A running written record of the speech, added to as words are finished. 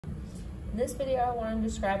In this video, I want to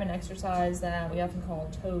describe an exercise that we often call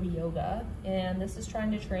toe yoga, and this is trying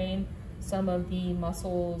to train some of the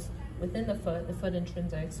muscles within the foot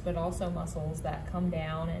intrinsics, but also muscles that come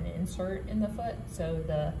down and insert in the foot. So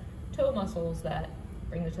the toe muscles that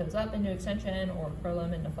bring the toes up into extension or curl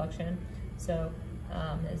them into flexion. So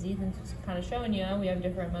as Ethan's kind of showing you, we have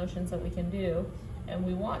different motions that we can do, and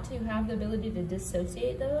we want to have the ability to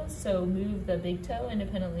dissociate those. So move the big toe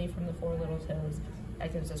independently from the four little toes.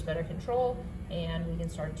 That gives us better control, and we can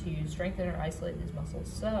start to strengthen or isolate these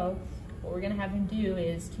muscles. So what we're gonna have him do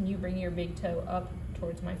is, can you bring your big toe up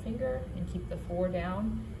towards my finger and keep the four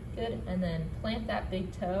down? Good, and then plant that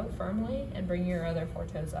big toe firmly and bring your other four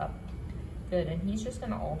toes up. Good, and he's just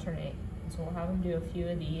gonna alternate. And so we'll have him do a few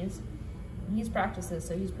of these. He's practiced this,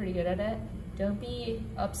 so he's pretty good at it. Don't be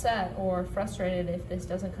upset or frustrated if this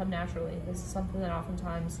doesn't come naturally. This is something that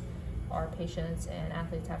oftentimes our patients and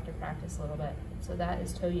athletes have to practice a little bit. So that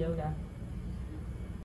is toe yoga.